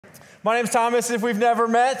My name's Thomas, if we've never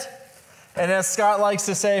met. And as Scott likes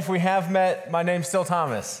to say, if we have met, my name's still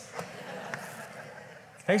Thomas.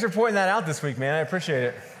 Thanks for pointing that out this week, man. I appreciate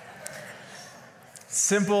it.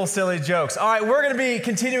 Simple, silly jokes. All right, we're going to be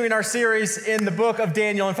continuing our series in the book of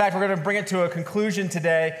Daniel. In fact, we're going to bring it to a conclusion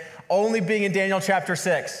today, only being in Daniel chapter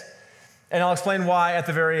 6. And I'll explain why at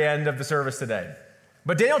the very end of the service today.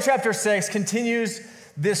 But Daniel chapter 6 continues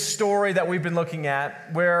this story that we've been looking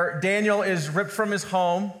at, where Daniel is ripped from his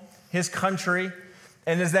home, his country,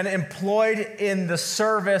 and is then employed in the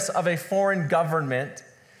service of a foreign government.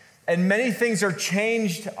 And many things are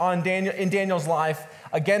changed in Daniel's life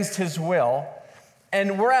against his will.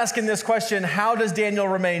 And we're asking this question: how does Daniel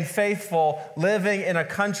remain faithful living in a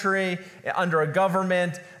country under a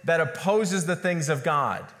government that opposes the things of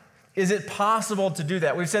God? Is it possible to do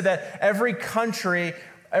that? We've said that every country,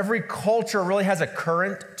 every culture really has a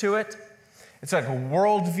current to it. It's like a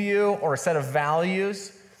worldview or a set of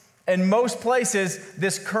values. In most places,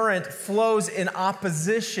 this current flows in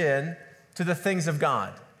opposition to the things of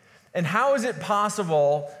God. And how is it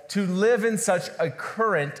possible to live in such a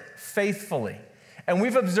current faithfully? And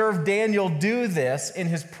we've observed Daniel do this in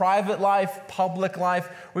his private life, public life.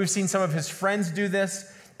 We've seen some of his friends do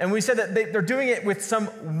this. And we said that they're doing it with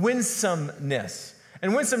some winsomeness.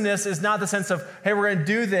 And winsomeness is not the sense of, hey, we're going to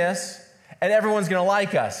do this and everyone's going to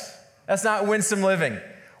like us. That's not winsome living.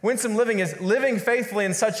 Winsome living is living faithfully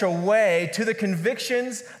in such a way to the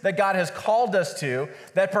convictions that God has called us to,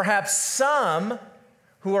 that perhaps some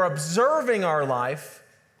who are observing our life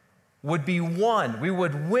would be won. We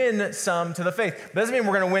would win some to the faith. But doesn't mean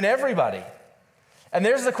we're going to win everybody. And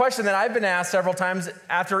there's the question that I've been asked several times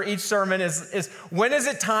after each sermon is when is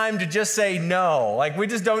it time to just say no? Like, we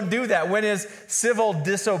just don't do that. When is civil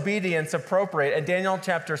disobedience appropriate? And Daniel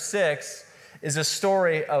chapter 6 is a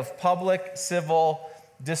story of public civil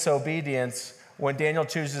disobedience when Daniel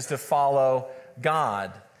chooses to follow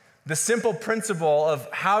God. The simple principle of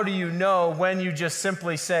how do you know when you just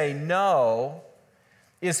simply say no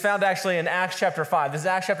is found actually in Acts chapter 5. This is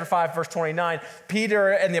Acts chapter 5, verse 29.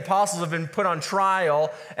 Peter and the apostles have been put on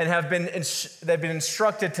trial and they've been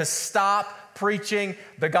instructed to stop preaching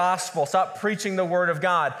the gospel, stop preaching the word of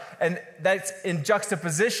God. And that's in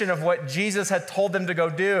juxtaposition of what Jesus had told them to go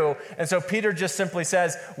do. And so Peter just simply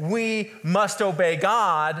says, we must obey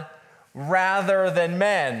God rather than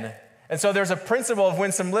men. And so there's a principle of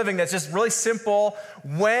winsome living that's just really simple.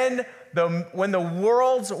 When the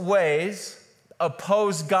world's ways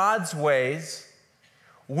oppose God's ways,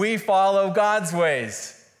 we follow God's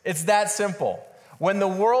ways. It's that simple. When the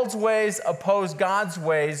world's ways oppose God's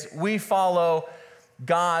ways, we follow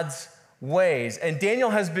God's ways. And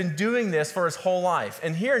Daniel has been doing this for his whole life.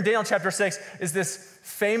 And here in Daniel chapter 6 is this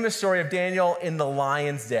famous story of Daniel in the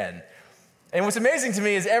lion's den. And what's amazing to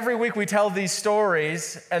me is every week we tell these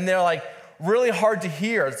stories and they're like really hard to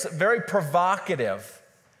hear. It's very provocative.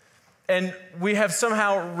 And we have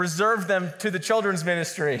somehow reserved them to the children's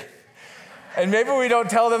ministry. And maybe we don't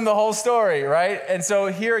tell them the whole story, right? And so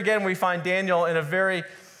here again, we find Daniel in a very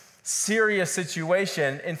serious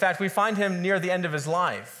situation. In fact, we find him near the end of his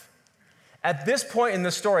life. At this point in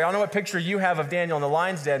the story, I don't know what picture you have of Daniel in the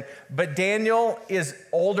lion's den, but Daniel is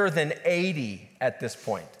older than 80 at this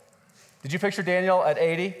point. Did you picture Daniel at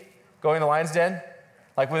 80 going in the lion's den?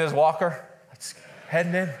 Like with his walker,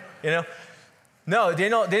 heading in, you know? No,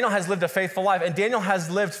 Daniel has lived a faithful life, and Daniel has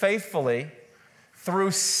lived faithfully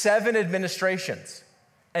through 7 administrations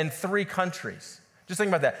and 3 countries. Just think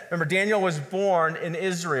about that. Remember, Daniel was born in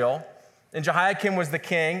Israel, and Jehoiakim was the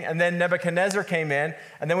king, and then Nebuchadnezzar came in,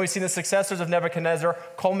 and then we've seen the successors of Nebuchadnezzar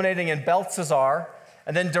culminating in Belshazzar,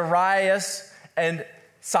 and then Darius and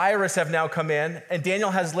Cyrus have now come in, and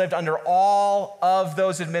Daniel has lived under all of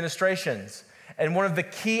those administrations. And one of the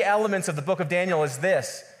key elements of the book of Daniel is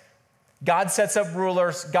this: God sets up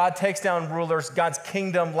rulers, God takes down rulers, God's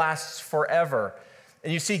kingdom lasts forever.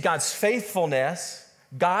 And you see God's faithfulness,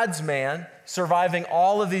 God's man, surviving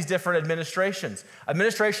all of these different administrations.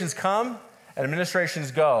 Administrations come and administrations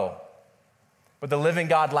go, but the living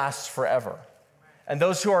God lasts forever. And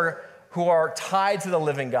those who are tied to the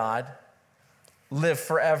living God live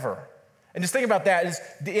forever. And just think about that, is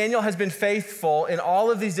Daniel has been faithful in all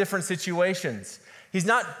of these different situations. He's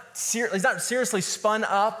not seriously spun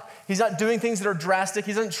up. He's not doing things that are drastic.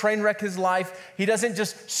 He doesn't train wreck his life. He doesn't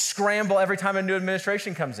just scramble every time a new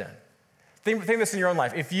administration comes in. Think this in your own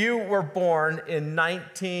life. If you were born in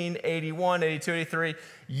 1981, 82, 83,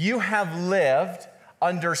 you have lived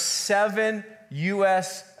under 7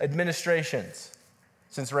 U.S. administrations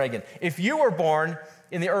since Reagan. If you were born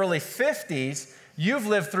in the early 50s, you've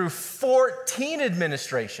lived through 14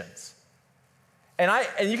 administrations.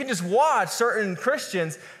 And you can just watch certain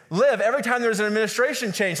Christians live every time there's an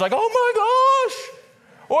administration change, like, oh my gosh,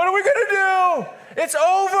 what are we going to do? It's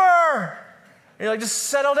over. And you're like, just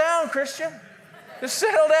settle down, Christian. Just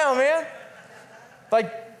settle down, man.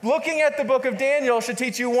 Like, looking at the book of Daniel should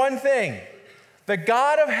teach you one thing. The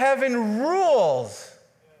God of heaven rules,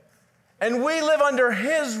 and we live under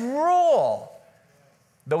his rule,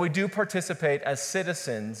 though we do participate as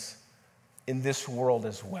citizens in this world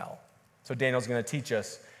as well. So Daniel's going to teach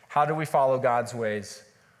us, how do we follow God's ways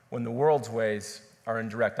when the world's ways are in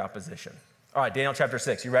direct opposition? All right, Daniel chapter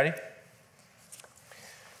 6. You ready?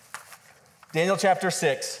 Daniel chapter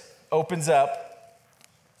 6 opens up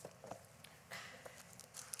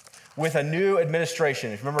with a new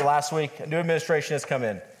administration. If you remember last week, a new administration has come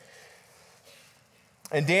in.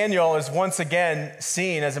 And Daniel is once again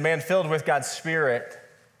seen as a man filled with God's Spirit,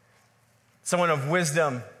 someone of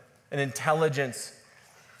wisdom and intelligence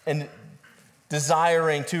and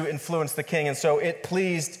desiring to influence the king. And so it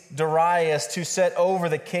pleased Darius to set over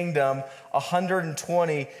the kingdom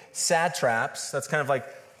 120 satraps. That's kind of like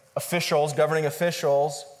officials, governing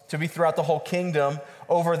officials, to be throughout the whole kingdom.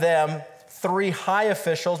 Over them, 3 high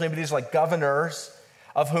officials, maybe these are like governors,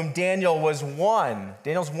 of whom Daniel was one.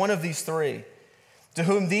 Daniel's one of these 3, to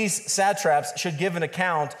whom these satraps should give an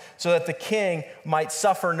account so that the king might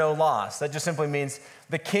suffer no loss. That just simply means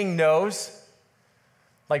the king knows,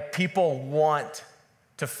 like, people want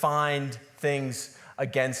to find things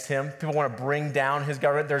against him. People want to bring down his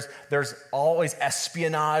government. There's always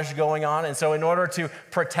espionage going on. And so in order to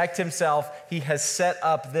protect himself, he has set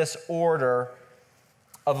up this order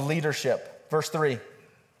of leadership. Verse 3,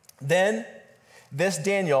 then this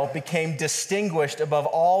Daniel became distinguished above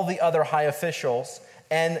all the other high officials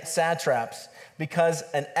and satraps because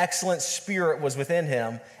an excellent spirit was within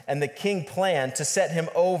him, and the king planned to set him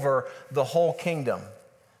over the whole kingdom.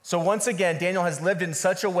 So once again, Daniel has lived in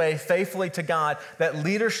such a way faithfully to God that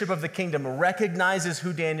leadership of the kingdom recognizes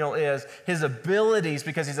who Daniel is, his abilities,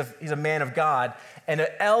 because he's a man of God, and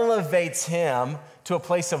it elevates him to a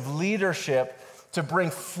place of leadership to bring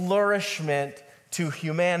flourishment to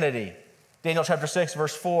humanity. Daniel chapter 6,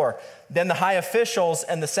 verse 4. Then the high officials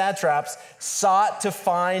and the satraps sought to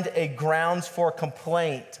find a grounds for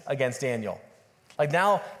complaint against Daniel. Like,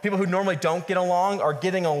 now, people who normally don't get along are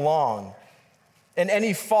getting along. And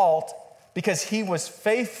any fault, because he was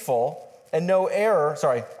faithful and no error,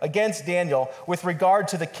 against Daniel with regard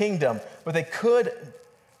to the kingdom. But they could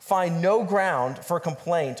find no ground for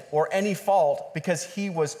complaint or any fault because he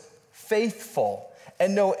was faithful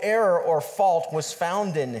and no error or fault was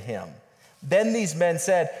found in him. Then these men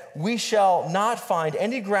said, we shall not find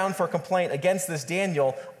any ground for complaint against this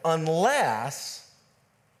Daniel unless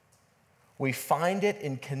we find it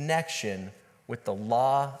in connection with the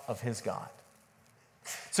law of his God.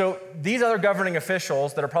 So these other governing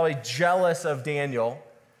officials that are probably jealous of Daniel,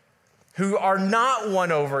 who are not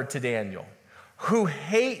won over to Daniel, who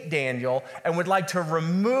hate Daniel and would like to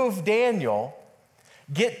remove Daniel,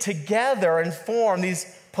 get together and form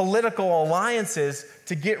these political alliances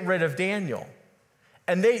to get rid of Daniel.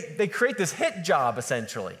 And they create this hit job,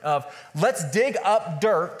 essentially, of let's dig up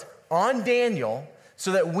dirt on Daniel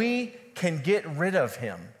so that we can get rid of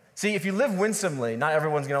him. See, if you live winsomely, not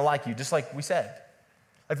everyone's going to like you, just like we said.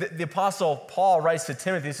 Like the Apostle Paul writes to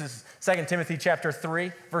Timothy, this is 2 Timothy chapter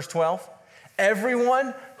 3, verse 12.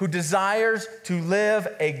 Everyone who desires to live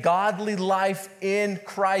a godly life in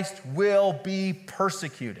Christ will be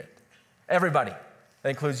persecuted. Everybody. That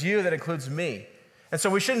includes you, that includes me. And so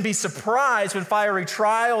we shouldn't be surprised when fiery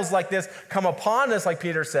trials like this come upon us, like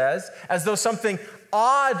Peter says, as though something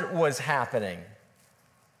odd was happening.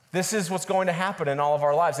 This is what's going to happen in all of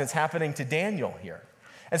our lives, and it's happening to Daniel here.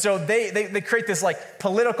 And so they create this like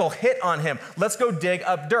political hit on him. Let's go dig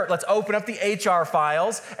up dirt. Let's open up the HR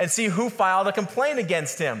files and see who filed a complaint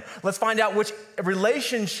against him. Let's find out which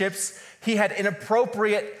relationships he had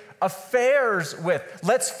inappropriate affairs with.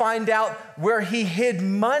 Let's find out where he hid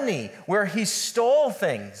money, where he stole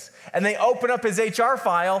things. And they open up his HR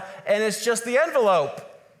file and it's just the envelope.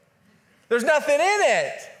 There's nothing in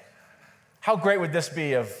it. How great would this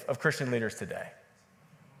be of Christian leaders today?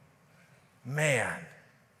 Man,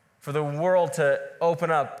 for the world to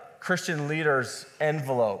open up Christian leaders'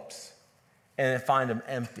 envelopes and find them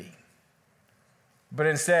empty. But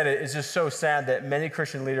instead, it's just so sad that many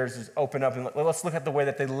Christian leaders just open up and let's look at the way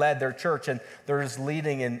that they led their church, and they're just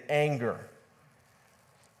leading in anger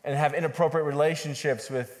and have inappropriate relationships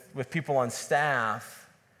with people on staff.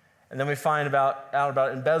 And then we find out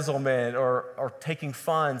about embezzlement or taking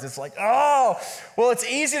funds. It's like, oh, well, it's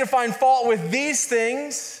easy to find fault with these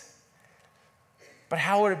things. But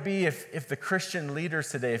how would it be if the Christian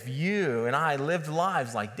leaders today, if you and I lived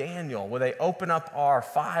lives like Daniel, where they open up our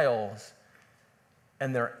files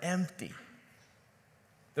and they're empty?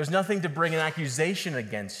 There's nothing to bring an accusation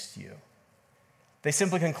against you. They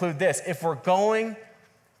simply conclude this: if we're going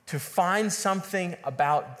to find something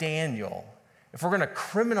about Daniel, if we're going to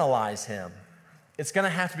criminalize him, it's going to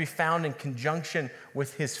have to be found in conjunction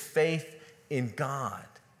with his faith in God.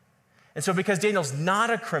 And so because Daniel's not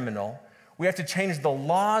a criminal, we have to change the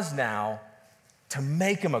laws now to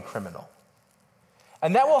make him a criminal.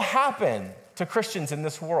 And that will happen to Christians in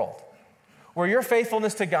this world, where your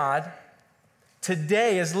faithfulness to God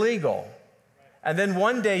today is legal, and then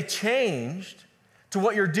one day changed to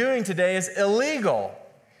what you're doing today is illegal.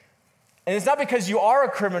 And it's not because you are a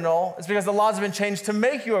criminal, it's because the laws have been changed to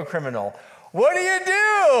make you a criminal. What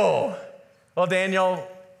do? Well,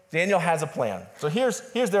 Daniel has a plan. So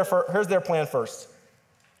here's their plan first.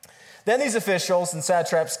 Then these officials and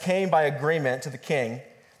satraps came by agreement to the king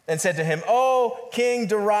and said to him, "Oh, King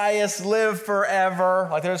Darius, live forever."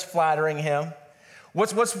 Like they're just flattering him.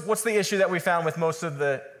 What's the issue that we found with most of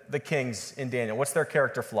the kings in Daniel? What's their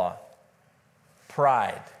character flaw?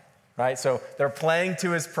 Pride, right? So they're playing to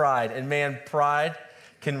his pride. And man, pride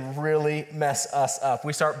can really mess us up.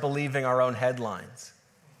 We start believing our own headlines.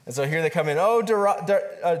 And so here they come in, "Oh,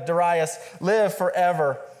 Darius, live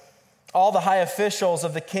forever." All the high officials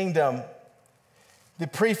of the kingdom, the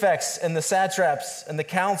prefects and the satraps and the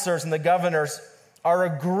counselors and the governors are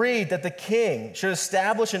agreed that the king should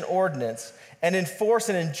establish an ordinance and enforce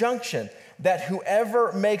an injunction that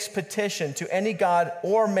whoever makes petition to any god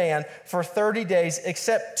or man for 30 days,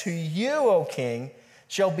 except to you, O king,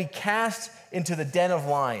 shall be cast into the den of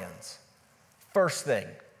lions. First thing,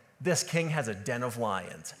 this king has a den of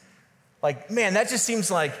lions. Like, man, that just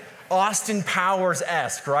seems like Austin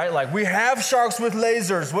Powers-esque, right? Like, we have sharks with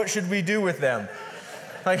lasers. What should we do with them?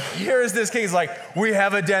 Like, here's this king. He's like, we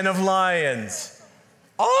have a den of lions.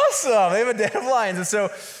 Awesome. They have a den of lions. And so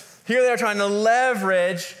here they're trying to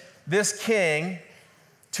leverage this king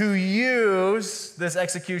to use this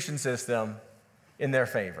execution system in their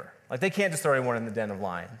favor. Like, they can't just throw anyone in the den of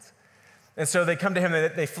lions. And so they come to him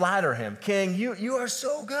and they flatter him. "King, you are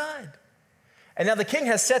so good." And now the king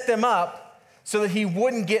has set them up so that he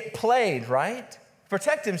wouldn't get played, right?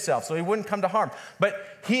 Protect himself so he wouldn't come to harm. But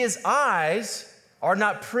his eyes are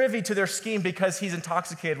not privy to their scheme because he's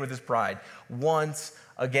intoxicated with his pride once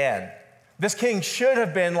again. This king should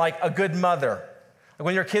have been like a good mother. Like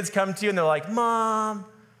when your kids come to you and they're like, "Mom,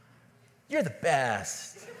 you're the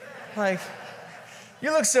best. Like,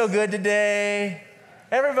 you look so good today.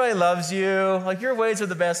 Everybody loves you. Like, your ways are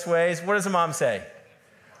the best ways." What does a mom say?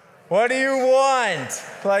 "What do you want?"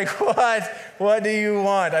 Like, what do you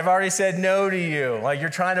want? I've already said no to you. Like, you're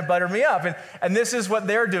trying to butter me up. And this is what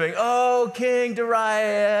they're doing. "Oh, King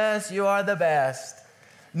Darius, you are the best.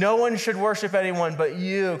 No one should worship anyone but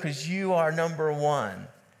you because you are number one."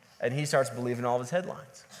 And he starts believing all of his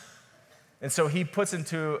headlines. And so he puts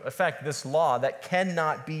into effect this law that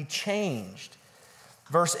cannot be changed.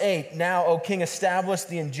 Verse 8, "Now, O king, establish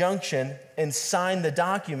the injunction and sign the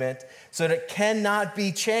document so that it cannot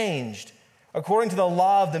be changed, according to the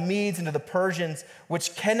law of the Medes and to the Persians,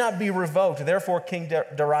 which cannot be revoked. Therefore, King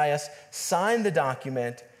Darius signed the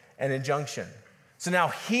document and injunction." So now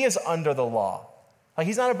he is under the law. Like,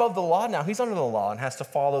 he's not above the law now. He's under the law and has to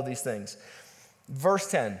follow these things.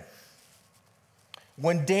 Verse 10,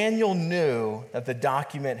 "When Daniel knew that the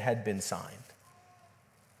document had been signed."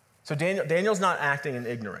 So Daniel's not acting in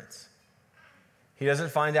ignorance. He doesn't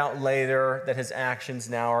find out later that his actions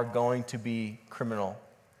now are going to be criminal.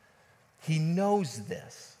 He knows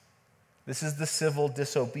this. This is the civil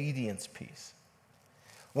disobedience piece.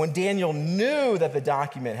 When Daniel knew that the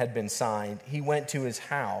document had been signed, he went to his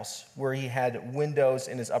house where he had windows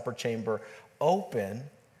in his upper chamber open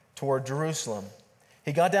toward Jerusalem.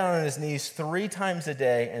 He got down on his knees 3 times a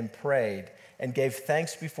day and prayed and gave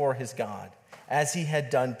thanks before his God, as he had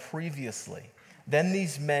done previously. Then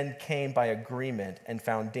these men came by agreement and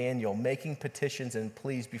found Daniel making petitions and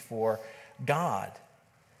pleas before God.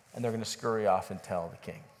 And they're going to scurry off and tell the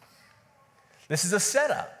king. This is a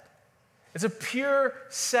setup. It's a pure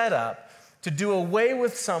setup to do away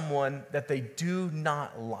with someone that they do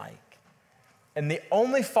not like. And the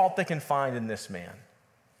only fault they can find in this man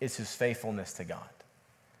is his faithfulness to God.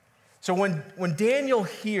 So when Daniel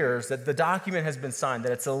hears that the document has been signed,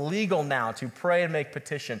 that it's illegal now to pray and make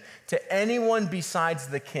petition to anyone besides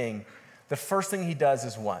the king, the first thing he does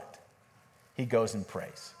is what? He goes and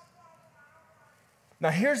prays. Now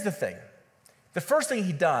here's the thing. The first thing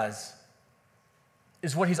he does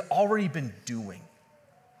is what he's already been doing.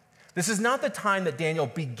 This is not the time that Daniel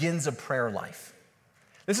begins a prayer life.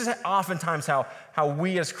 This is oftentimes how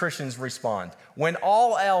we as Christians respond. When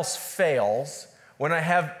all else fails, when I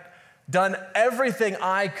have done everything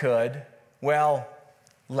I could, well,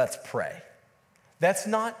 let's pray. That's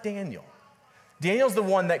not Daniel. Daniel's the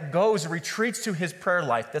one that goes, retreats to his prayer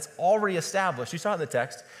life that's already established. You saw it in the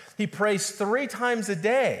text. He prays 3 times a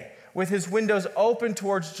day with his windows open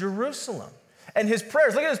towards Jerusalem. And his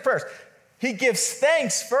prayers, look at his prayers. He gives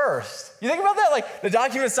thanks first. You think about that? Like the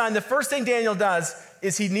document signed, the first thing Daniel does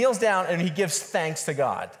is he kneels down and he gives thanks to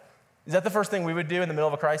God. Is that the first thing we would do in the middle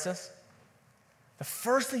of a crisis? The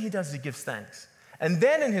first thing he does is he gives thanks. And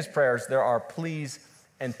then in his prayers, there are pleas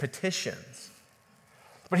and petitions.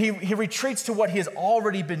 But he retreats to what he has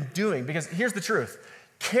already been doing, because here's the truth.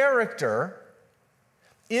 Character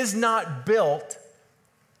is not built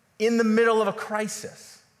in the middle of a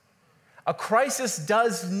crisis. A crisis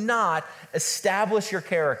does not establish your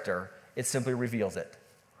character. It simply reveals it.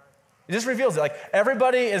 It just reveals it. Like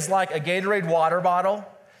everybody is like a Gatorade water bottle.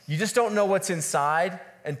 You just don't know what's inside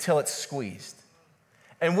until it's squeezed.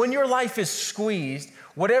 And when your life is squeezed,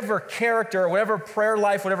 whatever character, whatever prayer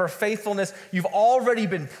life, whatever faithfulness you've already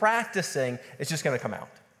been practicing, it's just going to come out.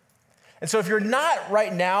 And so if you're not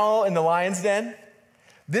right now in the lion's den,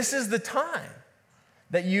 this is the time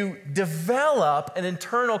that you develop an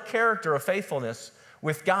internal character of faithfulness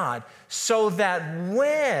with God so that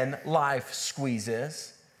when life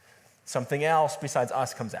squeezes, something else besides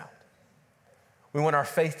us comes out. We want our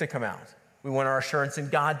faith to come out. We want our assurance in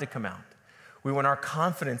God to come out. We want our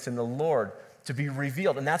confidence in the Lord to be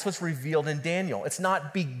revealed. And that's what's revealed in Daniel. It's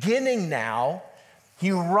not beginning now.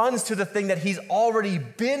 He runs to the thing that he's already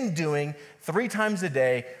been doing 3 times a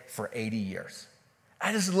day for 80 years.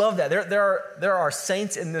 I just love that. There are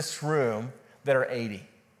saints in this room that are 80.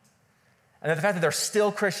 And the fact that they're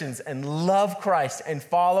still Christians and love Christ and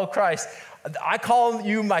follow Christ, I call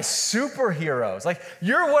you my superheroes. Like,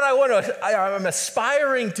 you're what I'm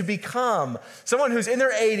aspiring to become. Someone who's in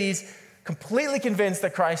their 80s, completely convinced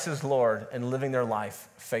that Christ is Lord and living their life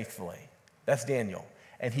faithfully. That's Daniel.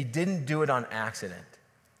 And he didn't do it on accident.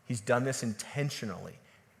 He's done this intentionally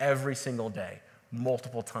every single day,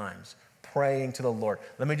 multiple times, praying to the Lord.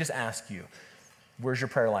 Let me just ask you, where's your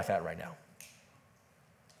prayer life at right now?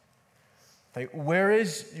 Like, where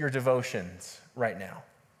is your devotions right now?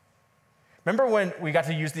 Remember when we got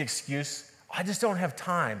to use the excuse, I just don't have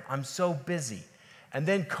time, I'm so busy. And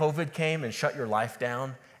then COVID came and shut your life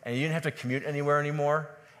down, and you didn't have to commute anywhere anymore,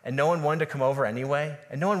 and no one wanted to come over anyway,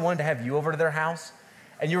 and no one wanted to have you over to their house,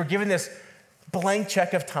 and you were given this blank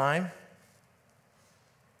check of time,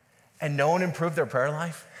 and no one improved their prayer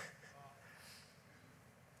life?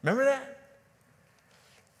 Remember that?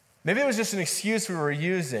 Maybe it was just an excuse we were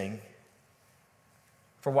using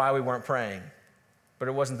for why we weren't praying, but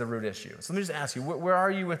it wasn't the root issue. So let me just ask you, where are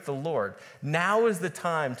you with the Lord? Now is the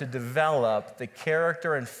time to develop the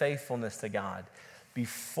character and faithfulness to God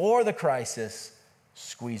before the crisis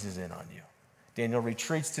squeezes in on you. Daniel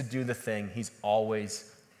retreats to do the thing he's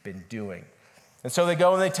always been doing. And so they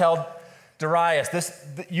go and they tell Darius,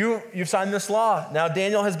 you've signed this law. Now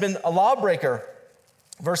Daniel has been a lawbreaker.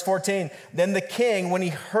 Verse 14, then the king, when he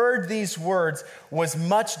heard these words, was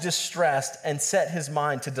much distressed and set his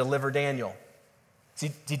mind to deliver Daniel.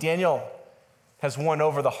 See, Daniel has won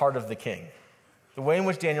over the heart of the king. The way in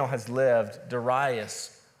which Daniel has lived,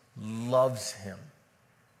 Darius loves him.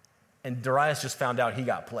 And Darius just found out he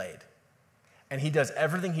got played. And he does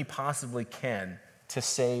everything he possibly can to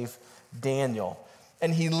save Daniel.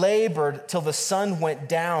 And he labored till the sun went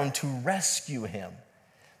down to rescue him.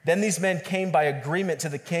 Then these men came by agreement to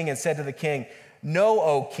the king and said to the king, know,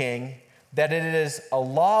 O king, that it is a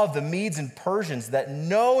law of the Medes and Persians that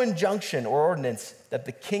no injunction or ordinance that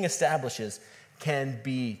the king establishes can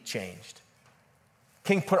be changed.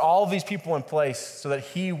 King put all of these people in place so that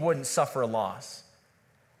he wouldn't suffer loss.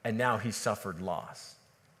 And now he suffered loss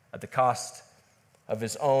at the cost of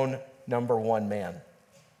his own number one man.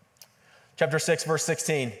 Chapter 6, verse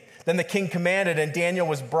 16. Then the king commanded, and Daniel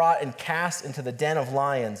was brought and cast into the den of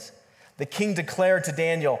lions. The king declared to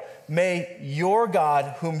Daniel, may your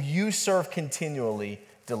God, whom you serve continually,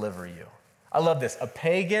 deliver you. I love this. A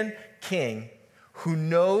pagan king who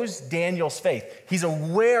knows Daniel's faith. He's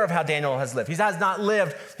aware of how Daniel has lived. He has not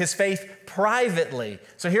lived his faith privately.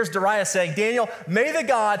 So here's Darius saying, Daniel, may the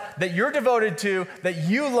God that you're devoted to, that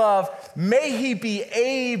you love, may he be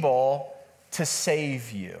able to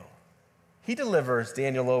save you. He delivers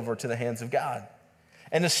Daniel over to the hands of God.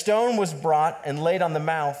 And a stone was brought and laid on the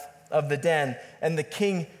mouth of the den, and the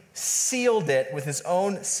king sealed it with his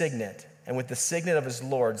own signet and with the signet of his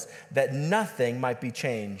lords, that nothing might be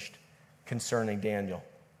changed concerning Daniel.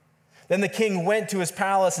 Then the king went to his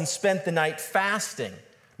palace and spent the night fasting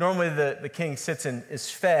Normally the king sits and is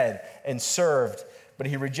fed and served, but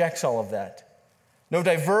he rejects all of that. No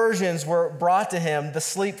diversions were brought to him. The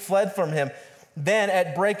sleep fled from him. Then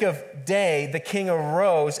at break of day, the king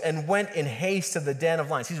arose and went in haste to the den of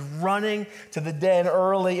lions. He's running to the den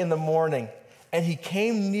early in the morning. And he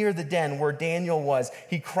came near the den where Daniel was.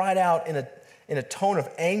 He cried out in a tone of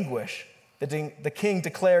anguish. The king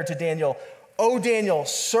declared to Daniel, "O Daniel,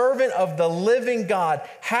 servant of the living God,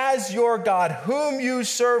 has your God, whom you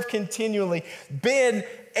serve continually, been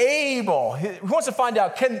able?" He wants to find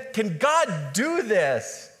out, can God do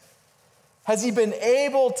this? Has he been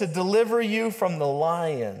able to deliver you from the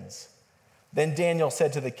lions? Then Daniel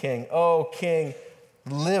said to the king, "O king,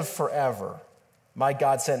 live forever. My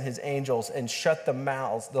God sent his angels and shut the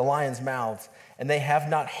lions' mouths, and they have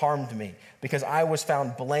not harmed me, because I was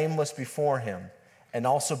found blameless before him, and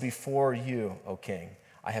also before you, O king.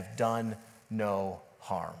 I have done no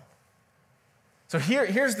harm." So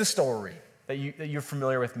here's the story that you're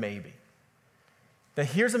familiar with maybe. That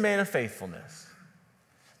here's a man of faithfulness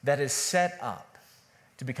that is set up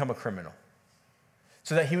to become a criminal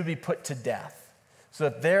so that he would be put to death, so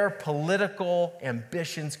that their political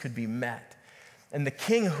ambitions could be met. And the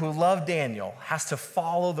king who loved Daniel has to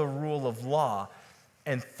follow the rule of law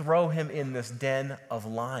and throw him in this den of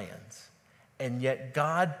lions. And yet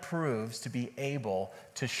God proves to be able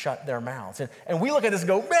to shut their mouths. And we look at this and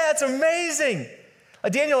go, man, that's amazing.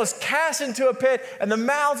 Daniel is cast into a pit and the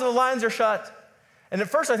mouths of the lions are shut. And at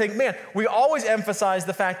first I think, man, we always emphasize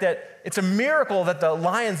the fact that it's a miracle that the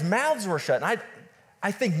lions' mouths were shut. And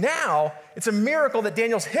I think now it's a miracle that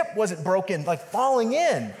Daniel's hip wasn't broken, like falling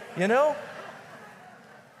in, you know?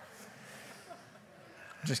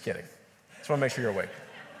 Just kidding. Just want to make sure you're awake.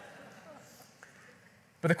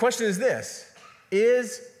 But the question is this: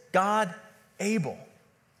 is God able?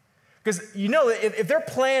 Because you know, if they're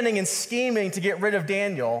planning and scheming to get rid of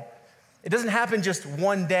Daniel, it doesn't happen just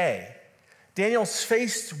one day. Daniel's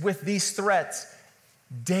faced with these threats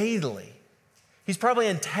daily. He's probably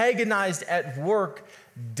antagonized at work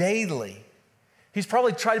daily. He's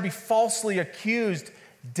probably tried to be falsely accused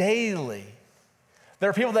daily. There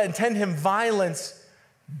are people that intend him violence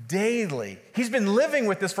daily. He's been living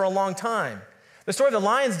with this for a long time. The story of the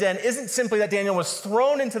lion's den isn't simply that Daniel was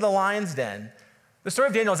thrown into the lion's den. The story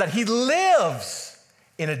of Daniel is that he lives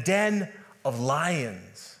in a den of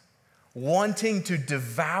lions, wanting to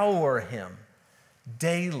devour him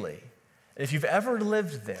daily. And if you've ever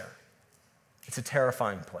lived there, it's a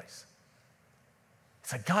terrifying place.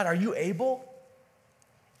 It's like, God, are you able?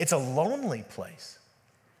 It's a lonely place.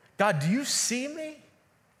 God, do you see me?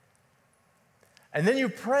 And then you're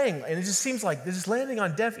praying, and it just seems like this is landing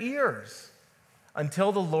on deaf ears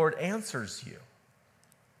until the Lord answers you.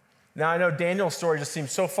 Now, I know Daniel's story just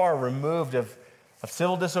seems so far removed of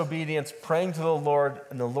civil disobedience, praying to the Lord,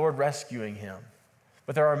 and the Lord rescuing him.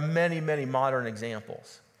 But there are many, many modern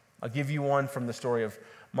examples. I'll give you one from the story of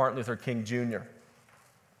Martin Luther King Jr.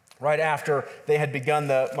 Right after they had begun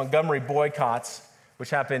the Montgomery boycotts, which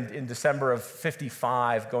happened in December of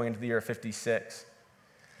 55, going into the year 56.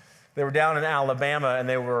 They were down in Alabama, and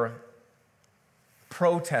they were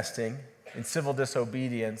protesting in civil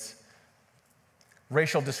disobedience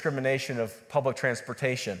racial discrimination of public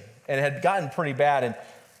transportation. And it had gotten pretty bad. And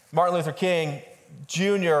Martin Luther King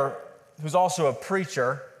Jr., who's also a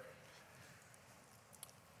preacher,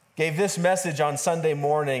 gave this message on Sunday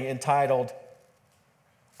morning entitled,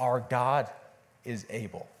 "Our God is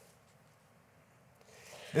Able."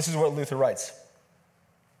 This is what Luther writes.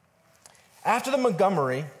 After the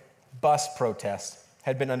Montgomery bus protest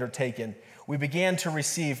had been undertaken, we began to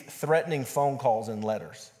receive threatening phone calls and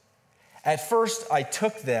letters. At first, I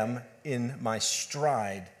took them in my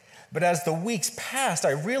stride, but as the weeks passed,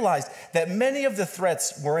 I realized that many of the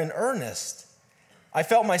threats were in earnest. I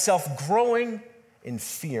felt myself growing in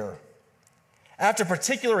fear. After a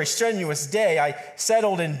particularly strenuous day, I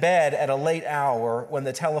settled in bed at a late hour when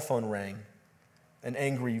the telephone rang. An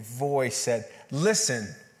angry voice said,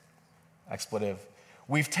 "Listen," expletive,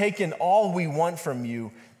 "we've taken all we want from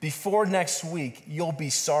you. Before next week, you'll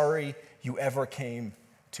be sorry you ever came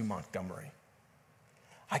to Montgomery."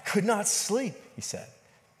 I could not sleep, he said.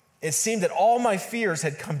 It seemed that all my fears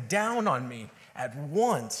had come down on me at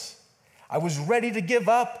once. I was ready to give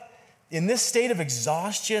up. In this state of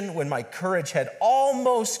exhaustion, when my courage had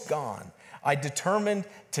almost gone, I determined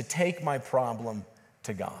to take my problem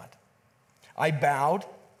to God. I bowed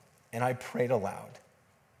and I prayed aloud.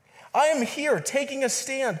 I am here taking a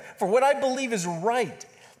stand for what I believe is right,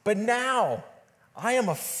 but now I am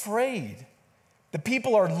afraid. The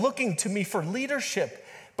people are looking to me for leadership,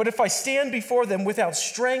 but if I stand before them without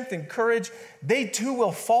strength and courage, they too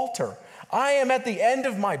will falter. I am at the end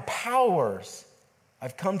of my powers.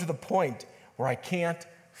 I've come to the point where I can't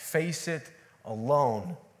face it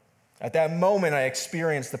alone. At that moment, I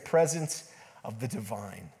experienced the presence of the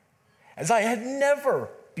divine, as I had never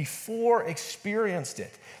before experienced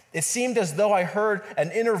it. It seemed as though I heard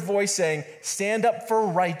an inner voice saying, stand up for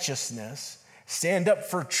righteousness, stand up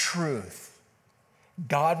for truth.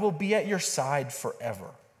 God will be at your side forever.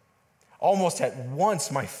 Almost at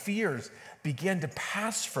once, my fears began to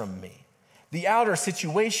pass from me. The outer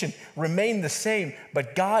situation remained the same,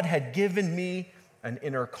 but God had given me an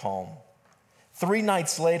inner calm. 3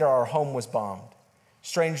 nights later, our home was bombed.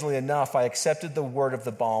 Strangely enough, I accepted the word of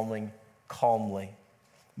the bombing calmly.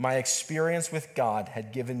 My experience with God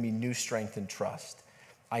had given me new strength and trust.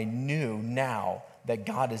 I knew now that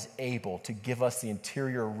God is able to give us the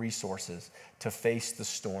interior resources to face the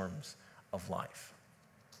storms of life.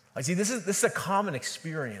 I see, this is a common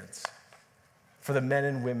experience for the men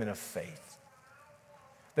and women of faith.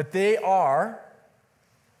 That they are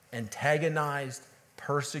antagonized,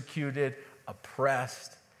 persecuted,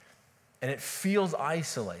 oppressed, and it feels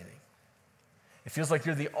isolating. It feels like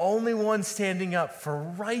you're the only one standing up for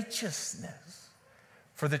righteousness,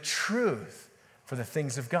 for the truth, for the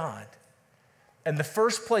things of God. And the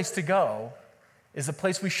first place to go is the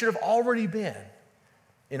place we should have already been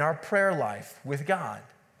in our prayer life with God,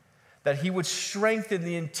 that He would strengthen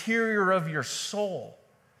the interior of your soul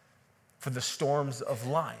for the storms of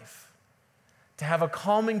life, to have a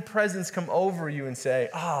calming presence come over you and say,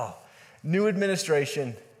 new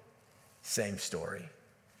administration, same story.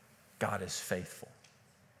 God is faithful.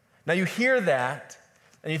 Now you hear that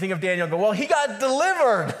and you think of Daniel and go, well, he got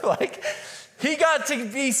delivered. Like, he got to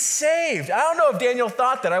be saved. I don't know if Daniel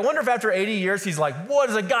thought that. I wonder if after 80 years he's like, what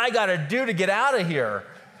does a guy got to do to get out of here?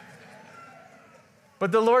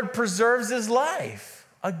 But the Lord preserves his life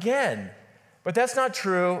again. But that's not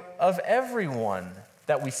true of everyone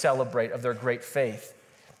that we celebrate of their great faith.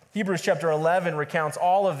 Hebrews chapter 11 recounts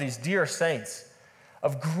all of these dear saints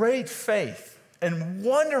of great faith and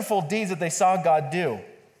wonderful deeds that they saw God do.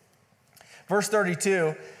 Verse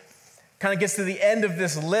 32 kind of gets to the end of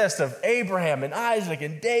this list of Abraham and Isaac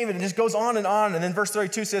and David, and just goes on. And then verse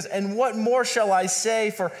 32 says, and what more shall I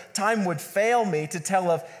say, for time would fail me to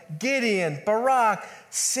tell of Gideon, Barak,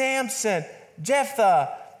 Samson,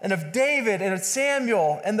 Jephthah, and of David and of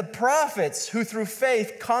Samuel and the prophets who through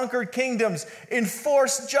faith conquered kingdoms,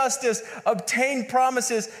 enforced justice, obtained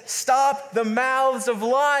promises, stopped the mouths of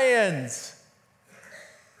lions.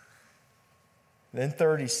 Then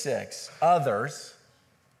 36, others,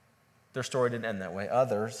 their story didn't end that way,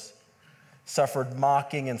 others suffered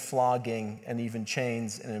mocking and flogging and even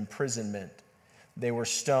chains and imprisonment. They were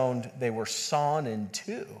stoned, they were sawn in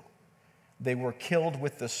two. They were killed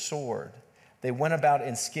with the sword. They went about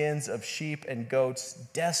in skins of sheep and goats,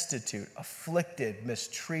 destitute, afflicted,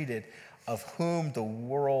 mistreated, of whom the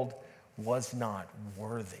world was not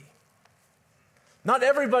worthy. Not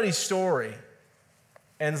everybody's story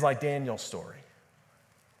ends like Daniel's story.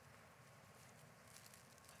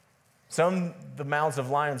 The mouths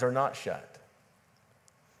of lions are not shut.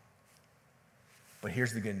 But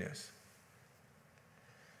here's the good news.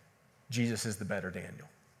 Jesus is the better Daniel.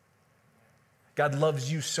 God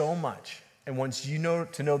loves you so much and wants you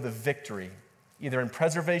to know the victory, either in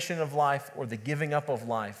preservation of life or the giving up of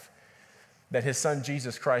life, that his son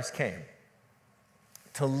Jesus Christ came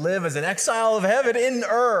to live as an exile of heaven in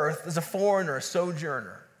earth, as a foreigner, a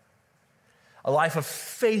sojourner, a life of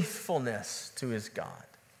faithfulness to his God.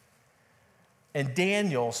 And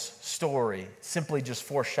Daniel's story simply just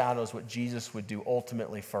foreshadows what Jesus would do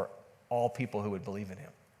ultimately for all people who would believe in him.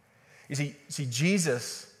 You see,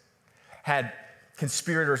 Jesus had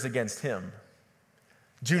conspirators against him.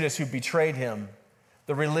 Judas, who betrayed him,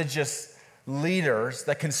 the religious leaders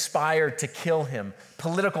that conspired to kill him,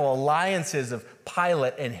 political alliances of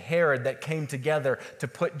Pilate and Herod that came together to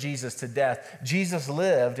put Jesus to death. Jesus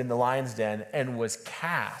lived in the lion's den and was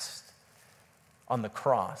cast on the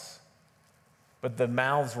cross. But the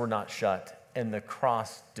mouths were not shut, and the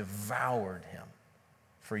cross devoured him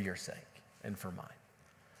for your sake and for mine.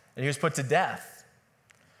 And he was put to death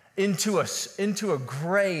into a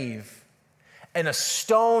grave, and a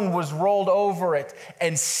stone was rolled over it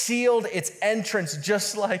and sealed its entrance,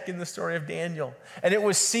 just like in the story of Daniel. And it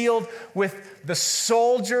was sealed with the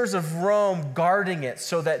soldiers of Rome guarding it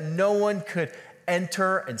so that no one could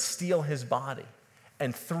enter and steal his body.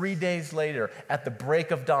 And 3 days later, at the break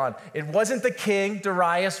of dawn, it wasn't the king,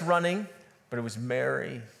 Darius, running, but it was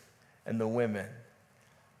Mary and the women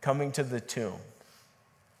coming to the tomb.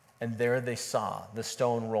 And there they saw the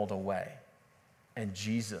stone rolled away and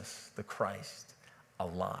Jesus, the Christ,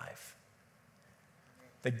 alive.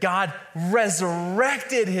 that God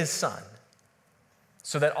resurrected his son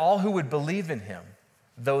so that all who would believe in him,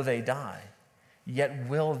 though they die, yet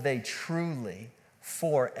will they truly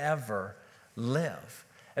forever live.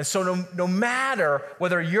 And so no matter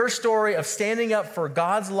whether your story of standing up for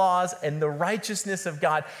God's laws and the righteousness of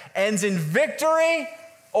God ends in victory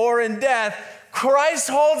or in death, Christ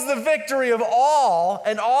holds the victory of all,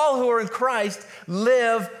 and all who are in Christ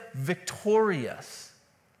live victorious.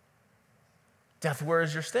 Death, where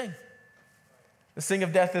is your sting? The sting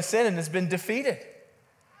of death is sin and has been defeated.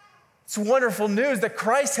 It's wonderful news that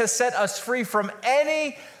Christ has set us free from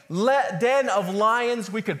any den of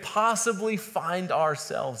lions we could possibly find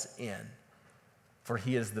ourselves in, for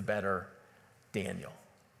he is the better Daniel.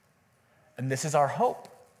 And this is our hope.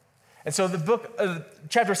 And so the book,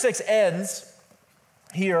 chapter 6 ends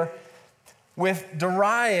here with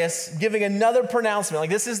Darius giving another pronouncement. Like,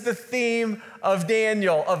 this is the theme of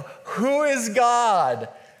Daniel, of who is God?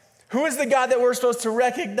 Who is the God that we're supposed to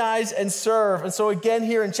recognize and serve? And so again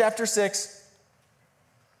here in chapter 6,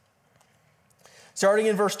 starting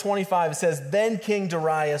in verse 25, it says, "Then King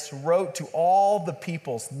Darius wrote to all the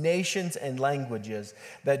peoples, nations, and languages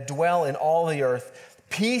that dwell in all the earth,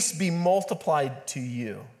 peace be multiplied to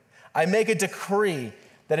you. I make a decree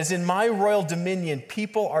that is in my royal dominion,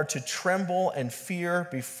 people are to tremble and fear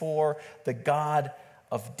before the God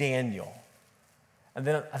of Daniel." And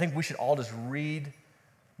then I think we should all just read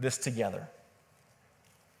this together.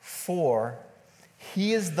 "For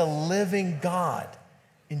he is the living God,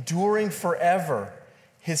 enduring forever.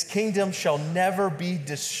 His kingdom shall never be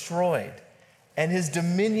destroyed, and his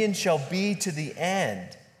dominion shall be to the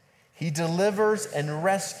end. He delivers and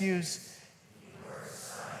rescues. He works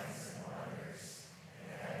signs and wonders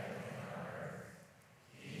in heaven and on earth.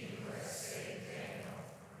 He who has saved Daniel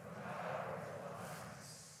from the power of the lions."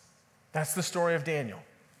 That's the story of Daniel.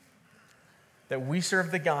 That we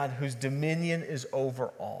serve the God whose dominion is over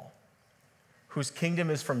all, whose kingdom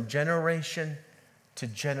is from generation to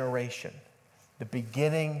generation, the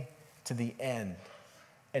beginning to the end.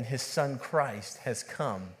 And his son Christ has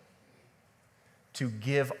come to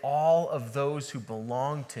give all of those who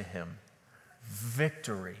belong to him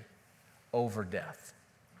victory over death.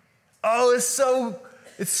 Oh, it's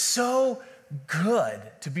so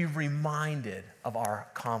good to be reminded of our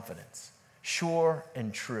confidence, sure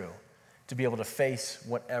and true, to be able to face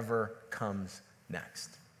whatever comes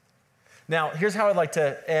next. Now, here's how I'd like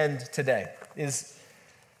to end today, is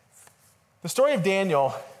the story of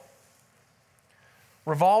Daniel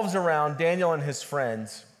revolves around Daniel and his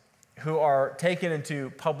friends who are taken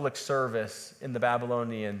into public service in the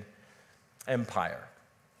Babylonian Empire.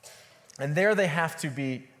 And there they have to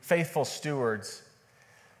be faithful stewards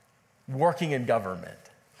working in government.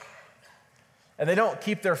 And they don't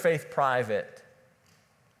keep their faith private,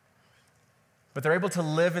 but they're able to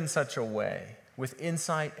live in such a way with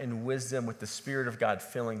insight and wisdom, with the Spirit of God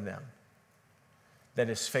filling them, that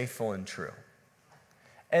is faithful and true.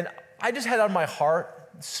 And I just had on my heart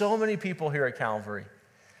so many people here at Calvary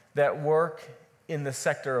that work in the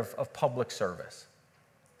sector of public service.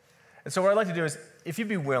 And so what I'd like to do is, if you'd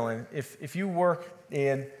be willing, if you work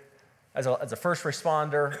as a first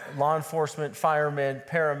responder, law enforcement, fireman,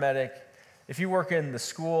 paramedic, if you work in the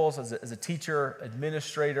schools as a teacher,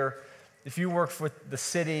 administrator, if you work for the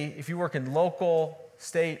city, if you work in local,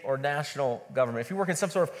 state, or national government, if you work in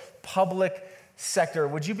some sort of public sector,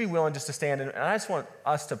 would you be willing just to stand? And I just want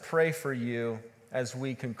us to pray for you as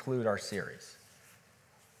we conclude our series.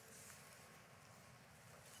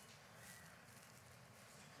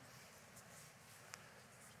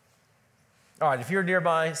 All right, if you're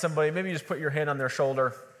nearby somebody, maybe just put your hand on their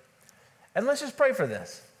shoulder, and let's just pray for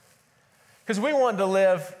this. Because we want to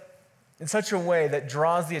live in such a way that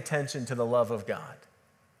draws the attention to the love of God.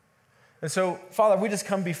 And so, Father, we just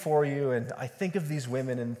come before you, and I think of these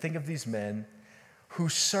women and think of these men who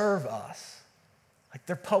serve us. Like,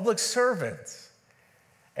 they're public servants.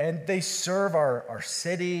 And they serve our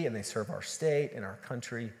city, and they serve our state and our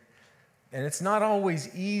country. And it's not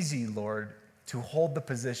always easy, Lord, to hold the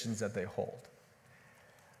positions that they hold.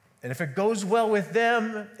 And if it goes well with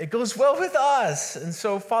them, it goes well with us. And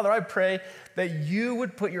so, Father, I pray that you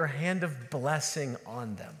would put your hand of blessing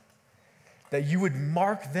on them, that you would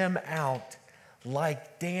mark them out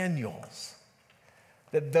like Daniel's,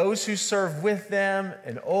 that those who serve with them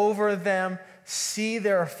and over them see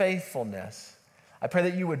their faithfulness. I pray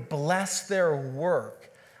that you would bless their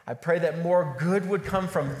work. I pray that more good would come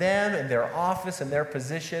from them and their office and their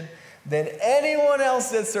position than anyone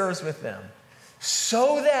else that serves with them.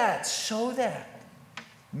 So that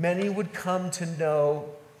many would come to know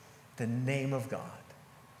the name of God,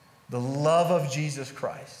 the love of Jesus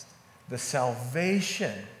Christ, the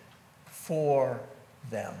salvation for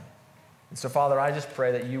them. And so, Father, I just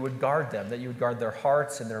pray that you would guard them, that you would guard their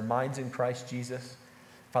hearts and their minds in Christ Jesus.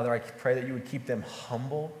 Father, I pray that you would keep them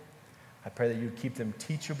humble. I pray that you would keep them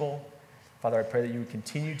teachable. Father, I pray that you would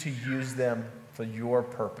continue to use them for your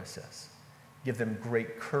purposes. Give them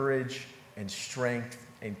great courage and strength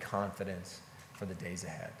and confidence for the days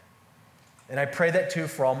ahead. And I pray that too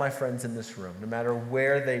for all my friends in this room, no matter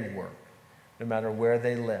where they work, no matter where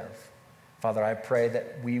they live. Father, I pray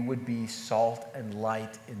that we would be salt and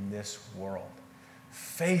light in this world,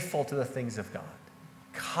 faithful to the things of God,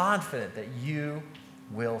 confident that you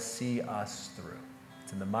will see us through.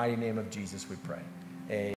 It's in the mighty name of Jesus we pray. Amen.